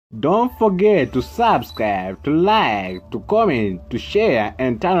Don't forget to subscribe, to like, to comment, to share,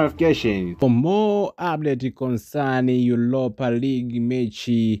 and turn notifications for more updates concerning Europa League match,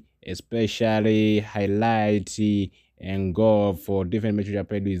 especially highlights and goal for different matches that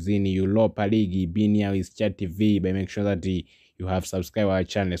played within Europa League. Being here with Chat TV, but make sure that you have subscribed our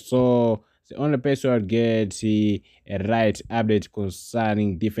channel. So the only person will get a right update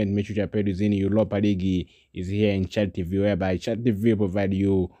concerning different matches that played within Europa League is here in Chat TV, whereby Chat TV provide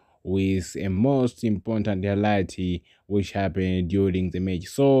you with a most important highlight which happened during the match.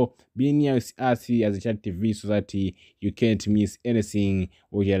 So being here with us as a Chat TV so that you can't miss anything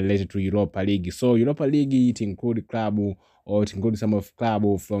which is related to Europa League. So Europa League, it includes club, or it includes some of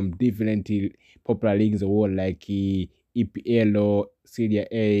club from different popular leagues in the world like EPL, Serie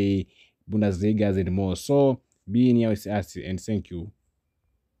A, Bundesliga, and more. So being here with us, and thank you.